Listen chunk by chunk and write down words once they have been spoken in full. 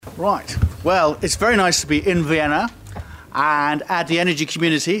Right. Well, it's very nice to be in Vienna and at the energy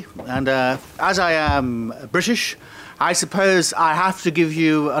community. And as I am British, I suppose I have to give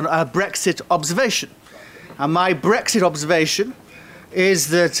you a Brexit observation. And my Brexit observation is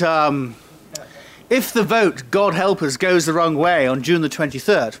that if the vote, God help us, goes the wrong way on June the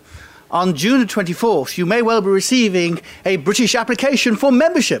 23rd, on June the 24th, you may well be receiving a British application for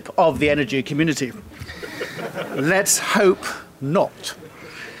membership of the energy community. Let's hope not.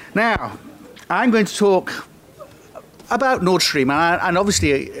 Now, I'm going to talk about Nord Stream, and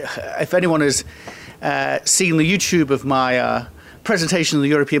obviously, if anyone has seen the YouTube of my presentation in the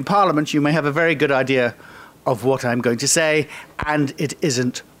European Parliament, you may have a very good idea of what I'm going to say, and it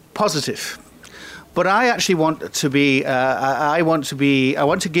isn't positive. But I actually want to give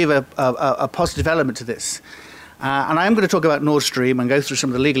a positive element to this, and I'm going to talk about Nord Stream and go through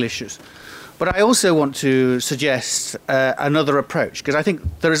some of the legal issues. But I also want to suggest another approach, because I think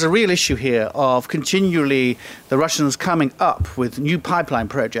there is a real issue here of continually the Russians coming up with new pipeline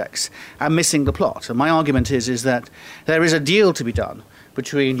projects and missing the plot. And my argument is that there is a deal to be done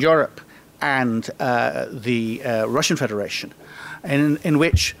between Europe and the Russian Federation, in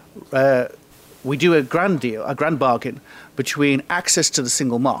which we do a grand deal, a grand bargain between access to the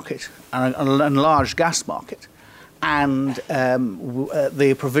single market and an enlarged gas market, and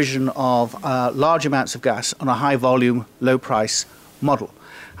the provision of large amounts of gas on a high-volume, low-price model.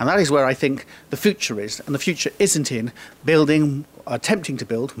 And that is where I think the future is, and the future isn't in attempting to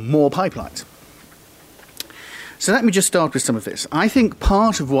build more pipelines. So let me just start with some of this. I think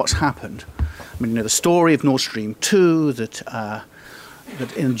part of what's happened, the story of Nord Stream 2, that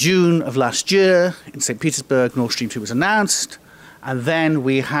in June of last year, in St. Petersburg, Nord Stream 2 was announced, and then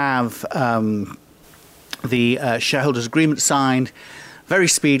we have the shareholders' agreement signed very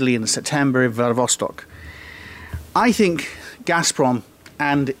speedily in September in Vladivostok. I think Gazprom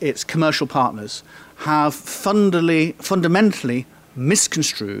and its commercial partners have fundamentally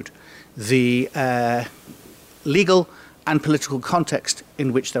misconstrued the legal and political context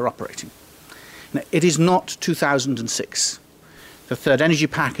in which they're operating. Now, it is not 2006. The third energy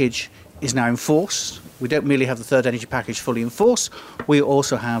package is now in force. We don't merely have the third energy package fully in force, we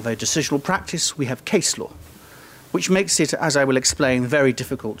also have a decisional practice, we have case law, which makes it, as I will explain, very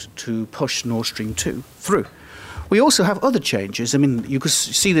difficult to push Nord Stream 2 through. We also have other changes. You could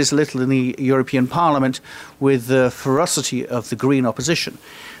see this a little in the European Parliament with the ferocity of the Green opposition.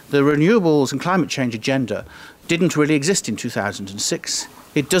 The renewables and climate change agenda didn't really exist in 2006.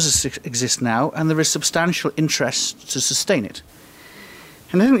 It does exist now, and there is substantial interest to sustain it.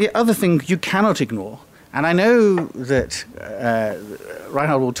 And I think the other thing you cannot ignore, and I know that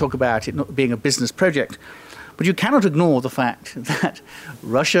Reinhard will talk about it not being a business project, but you cannot ignore the fact that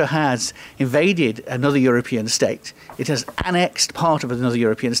Russia has invaded another European state. It has annexed part of another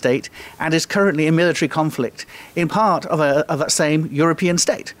European state and is currently in military conflict in part of that same European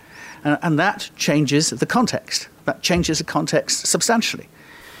state. And that changes the context. That changes the context substantially.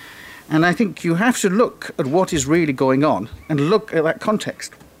 And I think you have to look at what is really going on and look at that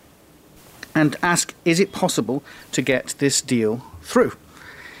context and ask, is it possible to get this deal through?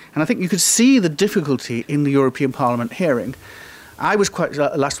 And I think you could see the difficulty in the European Parliament hearing.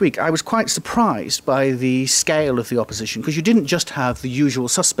 Last week, I was quite surprised by the scale of the opposition, because you didn't just have the usual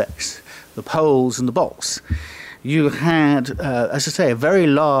suspects, the Poles and the Balts. You had, as I say, a very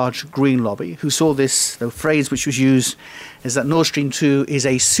large Green lobby who saw this. The phrase which was used is that Nord Stream 2 is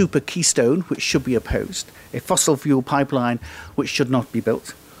a super keystone which should be opposed, a fossil fuel pipeline which should not be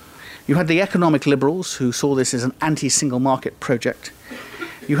built. You had the economic liberals who saw this as an anti-single market project.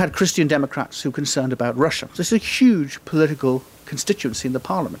 You had Christian Democrats who were concerned about Russia. So this is a huge political constituency in the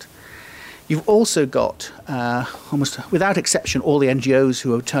parliament. You've also got, almost without exception, all the NGOs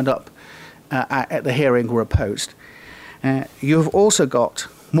who have turned up at the hearing were opposed. You've also got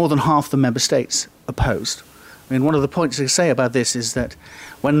more than half the member states opposed. One of the points I say about this is that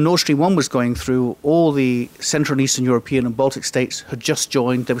when Nord Stream 1 was going through, all the Central and Eastern European and Baltic states had just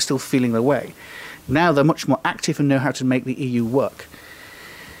joined. They were still feeling their way. Now they're much more active and know how to make the EU work.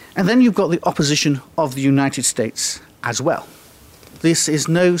 And then you've got the opposition of the United States as well. This is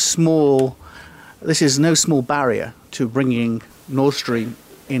no small barrier to bringing Nord Stream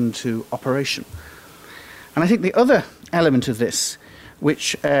into operation. And I think the other element of this,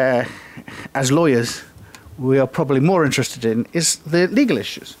 which as lawyers we are probably more interested in, is the legal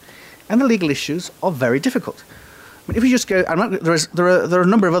issues. And the legal issues are very difficult. If we just go, there are a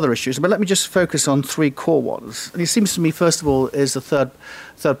number of other issues, but let me just focus on three core ones. And it seems to me, first of all, is the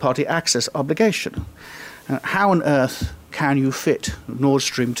third-party access obligation. How on earth can you fit Nord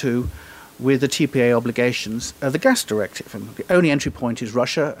Stream 2 with the TPA obligations of the gas directive. And the only entry point is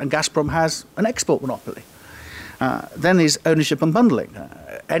Russia, and Gazprom has an export monopoly. Then there's ownership unbundling.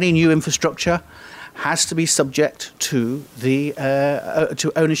 Any new infrastructure has to be subject to the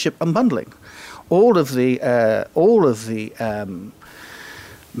to ownership unbundling. All of the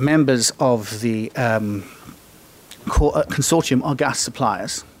members of the consortium are gas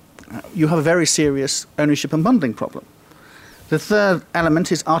suppliers. You have a very serious ownership unbundling problem. The third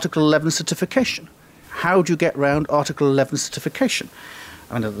element is Article 11 certification. How do you get around Article 11 certification?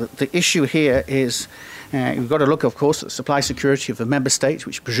 I mean, the issue here is you've got to look, of course, at the supply security of the member states,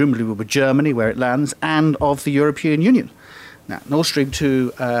 which presumably will be Germany, where it lands, and of the European Union. Now, Nord Stream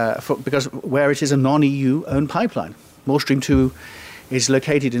 2, because where it is a non-EU owned pipeline. Nord Stream 2 is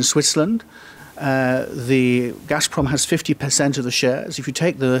located in Switzerland. The Gazprom has 50% of the shares. If you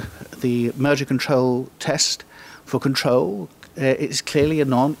take the merger control test for control, it's clearly a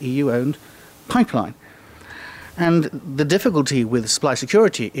non-EU owned pipeline. And the difficulty with the supply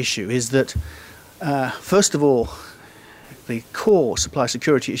security issue is that, first of all, the core supply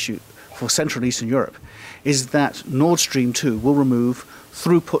security issue for Central and Eastern Europe is that Nord Stream 2 will remove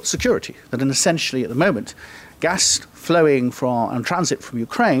throughput security. That essentially, at the moment, gas flowing from and transit from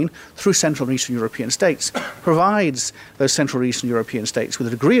Ukraine through Central and Eastern European states provides those Central and Eastern European states with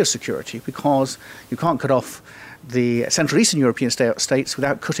a degree of security, because you can't cut off the Central and Eastern European states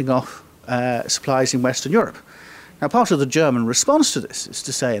without cutting off supplies in Western Europe. Now, part of the German response to this is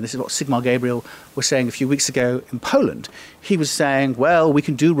to say, and this is what Sigmar Gabriel was saying a few weeks ago in Poland, he was saying, well, we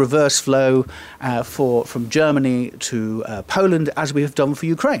can do reverse flow from Germany to Poland as we have done for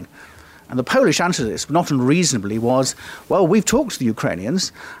Ukraine. And the Polish answer to this, not unreasonably, was, well, we've talked to the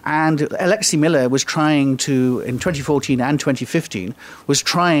Ukrainians, and Alexei Miller was trying to, in 2014 and 2015, was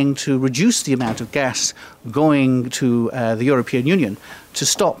trying to reduce the amount of gas going to the European Union to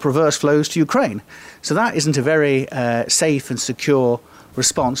stop reverse flows to Ukraine. So that isn't a very safe and secure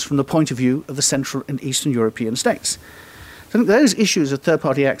response from the point of view of the Central and Eastern European states. So I think those issues of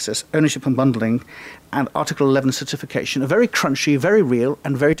third-party access, ownership unbundling, and Article 11 certification are very crunchy, very real,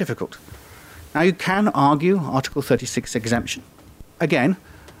 and very difficult. Now, you can argue Article 36 exemption. Again,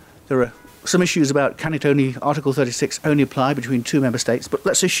 there are some issues about can it only, Article 36 only apply between two member states, but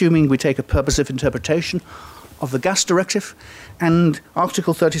let's assuming we take a purposive interpretation of the gas directive, and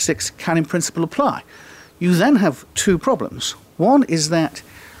Article 36 can in principle apply. You then have two problems. One is that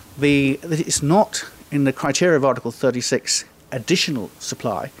it's not in the criteria of Article 36 additional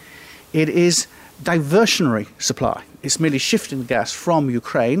supply. It is diversionary supply. It's merely shifting the gas from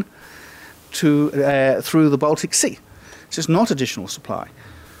Ukraine to through the Baltic Sea. So it's not additional supply.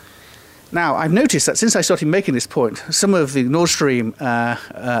 Now, I've noticed that since I started making this point, some of the Nord Stream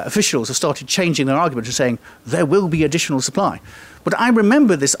officials have started changing their argument and saying there will be additional supply. But I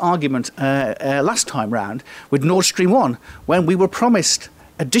remember this argument last time round with Nord Stream 1, when we were promised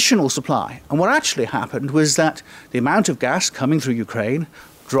additional supply. And what actually happened was that the amount of gas coming through Ukraine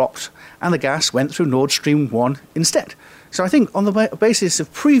dropped, and the gas went through Nord Stream 1 instead. So I think on the basis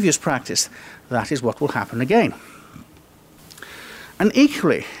of previous practice, that is what will happen again. And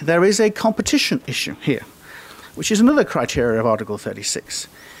equally, there is a competition issue here, which is another criteria of Article 36.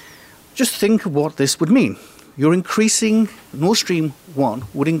 Just think of what this would mean. You're increasing, Nord Stream 1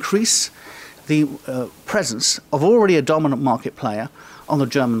 would increase the presence of already a dominant market player on the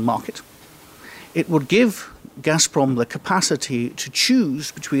German market. It would give Gazprom the capacity to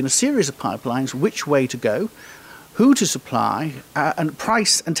choose between a series of pipelines which way to go, who to supply, and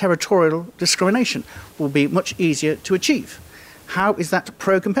price and territorial discrimination will be much easier to achieve. How is that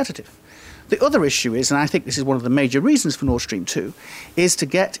pro-competitive? The other issue is, and I think this is one of the major reasons for Nord Stream 2, is to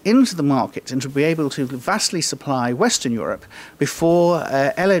get into the market and to be able to vastly supply Western Europe before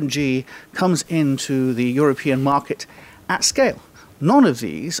LNG comes into the European market at scale. None of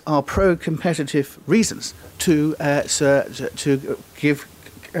these are pro-competitive reasons to give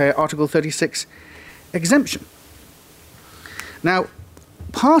Article 36 exemption. Now,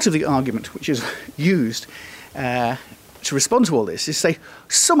 part of the argument which is used to respond to all this is say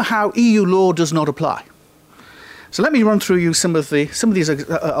somehow EU law does not apply. So let me run through you some of these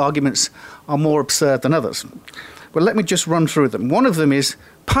arguments are more absurd than others. Well, let me just run through them. One of them is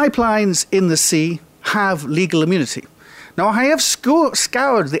pipelines in the sea have legal immunity. Now, I have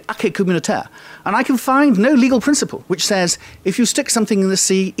scoured the acquis communautaire, and I can find no legal principle which says if you stick something in the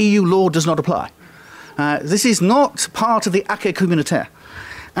sea, EU law does not apply. This is not part of the acquis communautaire.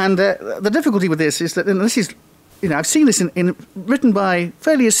 And the difficulty with this is that, and this is, I've seen this written by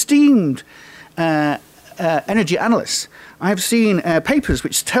fairly esteemed energy analysts. I have seen papers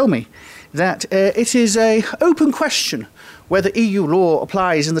which tell me that it is an open question whether EU law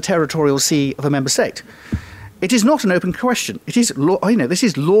applies in the territorial sea of a member state. It is not an open question. It is law. This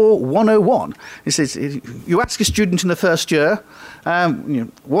is law 101. It says you ask a student in the first year,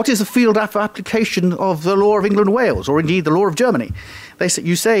 what is the field of application of the law of England and Wales, or indeed the law of Germany?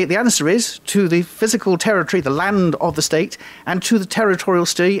 You say the answer is to the physical territory, the land of the state, and to the territorial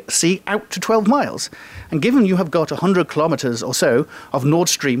sea out to 12 miles. And given you have got 100 kilometres or so of Nord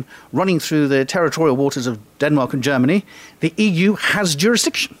Stream running through the territorial waters of Denmark and Germany, the EU has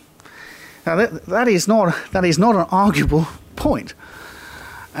jurisdiction. Now, that is not an arguable point.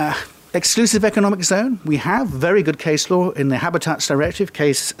 Exclusive economic zone, we have very good case law in the Habitats Directive,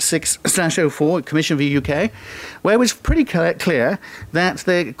 case 6/04, Commission v UK, where it was pretty clear that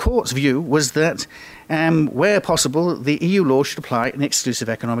the court's view was that where possible, the EU law should apply in the exclusive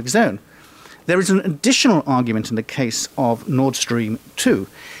economic zone. There is an additional argument in the case of Nord Stream 2,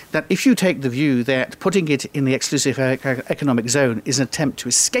 that if you take the view that putting it in the exclusive economic zone is an attempt to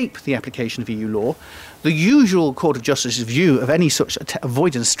escape the application of EU law, the usual Court of Justice's view of any such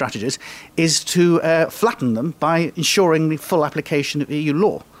avoidance strategies is to flatten them by ensuring the full application of EU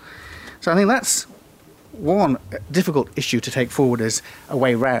law. So I think that's one difficult issue to take forward as a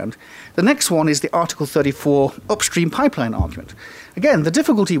way round. The next one is the Article 34 upstream pipeline argument. Again, the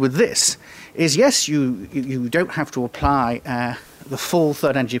difficulty with this is, yes, you don't have to apply the full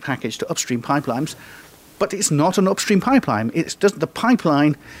third energy package to upstream pipelines, but it's not an upstream pipeline. The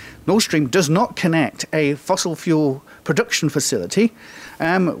pipeline, Nord Stream, does not connect a fossil fuel production facility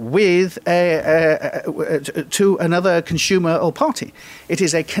to another consumer or party. It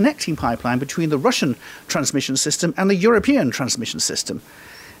is a connecting pipeline between the Russian transmission system and the European transmission system.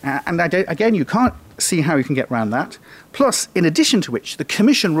 Again, you can't see how you can get around that. Plus, in addition to which, the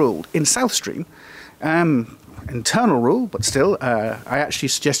Commission ruled in South Stream, internal rule, but still, I actually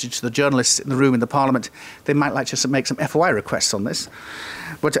suggested to the journalists in the room in the Parliament they might like to make some FOI requests on this.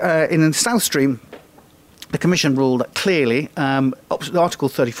 But in South Stream, the Commission ruled that clearly Article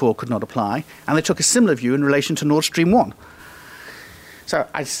 34 could not apply, and they took a similar view in relation to Nord Stream 1. So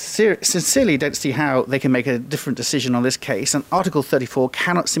I sincerely don't see how they can make a different decision on this case, and Article 34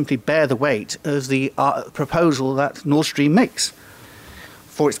 cannot simply bear the weight of the proposal that Nord Stream makes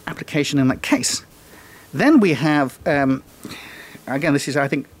for its application in that case. Then we have, again, this is, I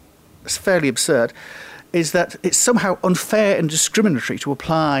think, fairly absurd, is that it's somehow unfair and discriminatory to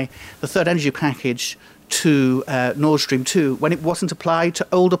apply the third energy package to Nord Stream 2 when it wasn't applied to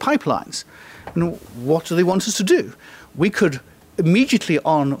older pipelines. And what do they want us to do? We could immediately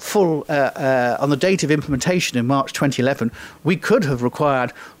on the date of implementation in March 2011, we could have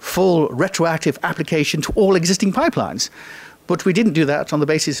required full retroactive application to all existing pipelines. But we didn't do that on the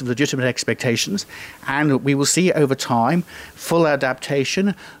basis of legitimate expectations, and we will see over time full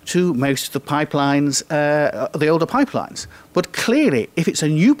adaptation to most of the pipelines, the older pipelines. But clearly, if it's a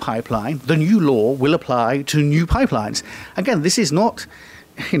new pipeline, the new law will apply to new pipelines. Again, this is not,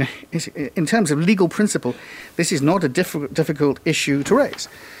 in terms of legal principle, this is not a difficult issue to raise.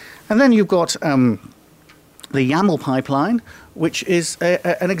 And then you've got the Yamal pipeline, which is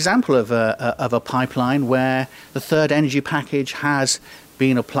an example of a pipeline where the third energy package has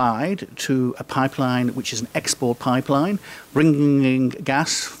been applied to a pipeline which is an export pipeline, bringing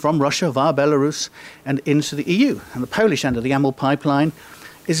gas from Russia via Belarus and into the EU. And the Polish end of the Yamal pipeline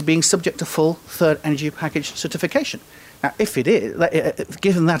is being subject to full third energy package certification. Now, if it is,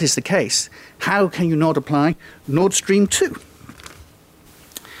 given that is the case, how can you not apply Nord Stream 2?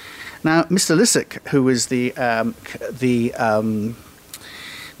 Now, Mr. Lisek, who is the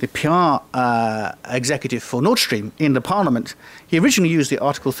PR executive for Nord Stream in the Parliament, he originally used the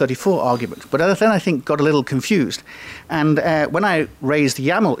Article 34 argument, but then I think got a little confused. And when I raised the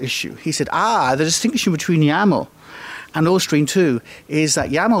Yamal issue, he said, the distinction between Yamal and Nord Stream 2 is that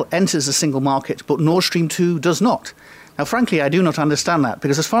Yamal enters the single market, but Nord Stream 2 does not. Now, frankly, I do not understand that,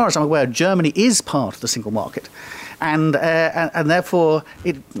 because as far as I'm aware, Germany is part of the single market. And therefore,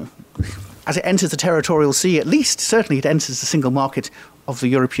 as it enters the territorial sea, at least, certainly it enters the single market of the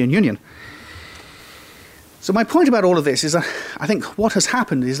European Union. So my point about all of this is that I think what has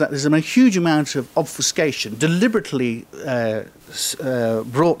happened is that there's a huge amount of obfuscation deliberately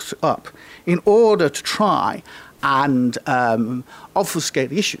brought up in order to try and obfuscate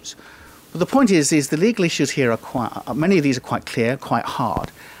the issues. But the point is the legal issues here are many of these are quite clear, quite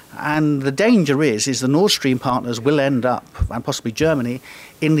hard. And the danger is the Nord Stream partners will end up, and possibly Germany,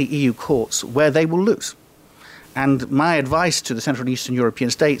 in the EU courts where they will lose. And my advice to the Central and Eastern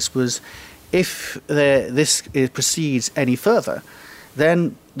European states was, if this proceeds any further,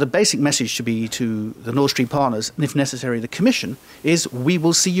 then the basic message should be to the Nord Stream partners, and if necessary the Commission, is we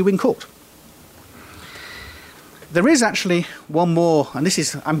will see you in court. There is actually one more, and this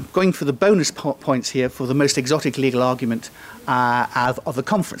is, I'm going for the bonus points here for the most exotic legal argument of the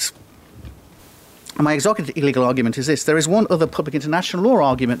conference. And my exotic legal argument is this: there is one other public international law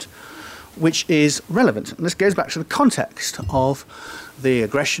argument which is relevant, and this goes back to the context of the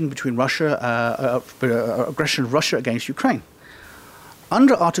aggression between aggression of Russia against Ukraine.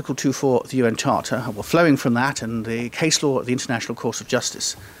 Under Article 2.4 of the UN Charter, well, flowing from that and the case law of the International Court of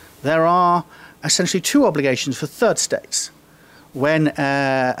Justice, there are essentially two obligations for third states when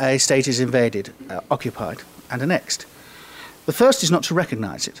a state is invaded, occupied, and annexed. The first is not to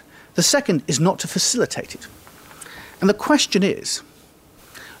recognize it. The second is not to facilitate it. And the question is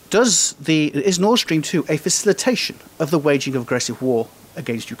Nord Stream 2 a facilitation of the waging of aggressive war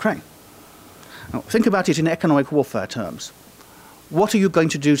against Ukraine? Now, think about it in economic warfare terms. What are you going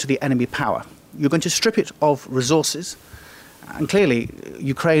to do to the enemy power? You're going to strip it of resources, and clearly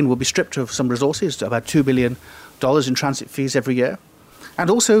Ukraine will be stripped of some resources, about $2 billion in transit fees every year. And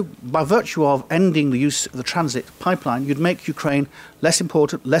also, by virtue of ending the use of the transit pipeline, you'd make Ukraine less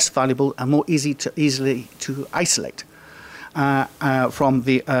important, less valuable, and more easily to isolate from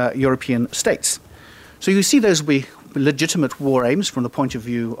the European states. So you see those will be legitimate war aims from the point of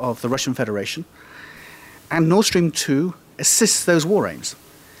view of the Russian Federation, and Nord Stream 2 assists those war aims.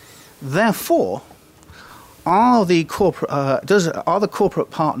 Therefore, are the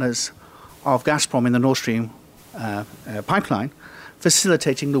corporate partners of Gazprom in the Nord Stream pipeline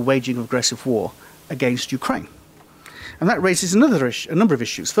facilitating the waging of aggressive war against Ukraine? And that raises a number of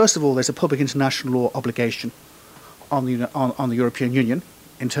issues. First of all, there's a public international law obligation on the European Union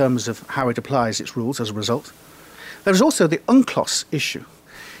in terms of how it applies its rules as a result. There's also the UNCLOS issue.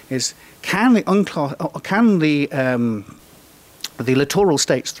 Is can the littoral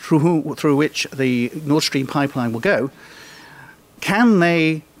states through which the Nord Stream pipeline will go, can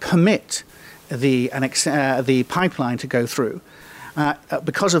they permit the pipeline to go through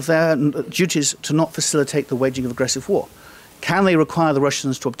because of their duties to not facilitate the waging of aggressive war? Can they require the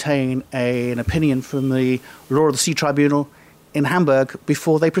Russians to obtain an opinion from the Law of the Sea Tribunal in Hamburg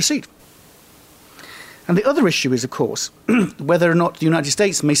before they proceed? And the other issue is, of course, whether or not the United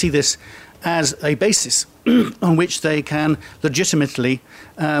States may see this as a basis on which they can legitimately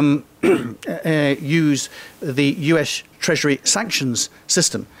use the US Treasury sanctions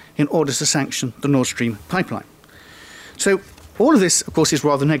system in order to sanction the Nord Stream pipeline. So all of this, of course, is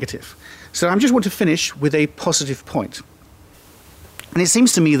rather negative. So I just want to finish with a positive point. And it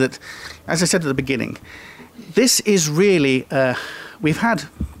seems to me that, as I said at the beginning, this is really, we've had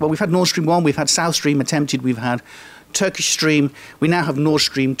Nord Stream 1, we've had South Stream attempted, we've had Turkish Stream, we now have Nord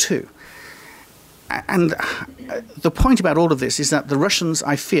Stream 2. And the point about all of this is that the Russians,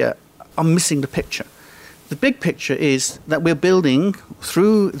 I fear, are missing the picture. The big picture is that we're building,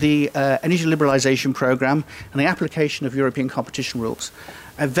 through the energy liberalization program and the application of European competition rules,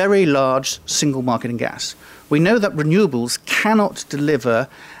 a very large single market in gas. We know that renewables cannot deliver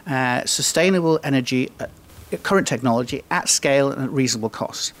sustainable energy, current technology, at scale and at reasonable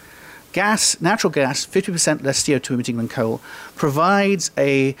costs. Natural gas, 50% less CO2 emitting than coal, provides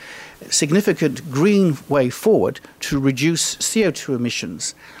a significant green way forward to reduce CO2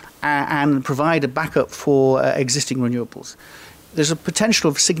 emissions and provide a backup for existing renewables. There's a potential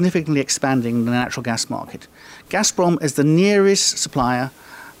of significantly expanding the natural gas market. Gazprom, as the nearest supplier,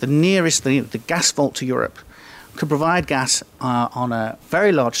 the gas vault to Europe, could provide gas on a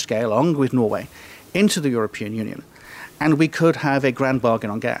very large scale, along with Norway, into the European Union. And we could have a grand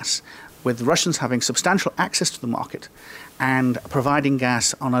bargain on gas, with the Russians having substantial access to the market and providing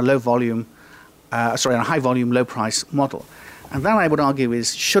gas on a high volume, low price model. And that, I would argue,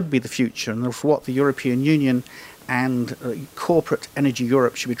 should be the future, and what the European Union and corporate Energy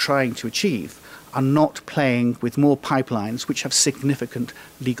Europe should be trying to achieve, are not playing with more pipelines which have significant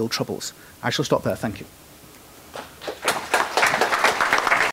legal troubles. I shall stop there. Thank you.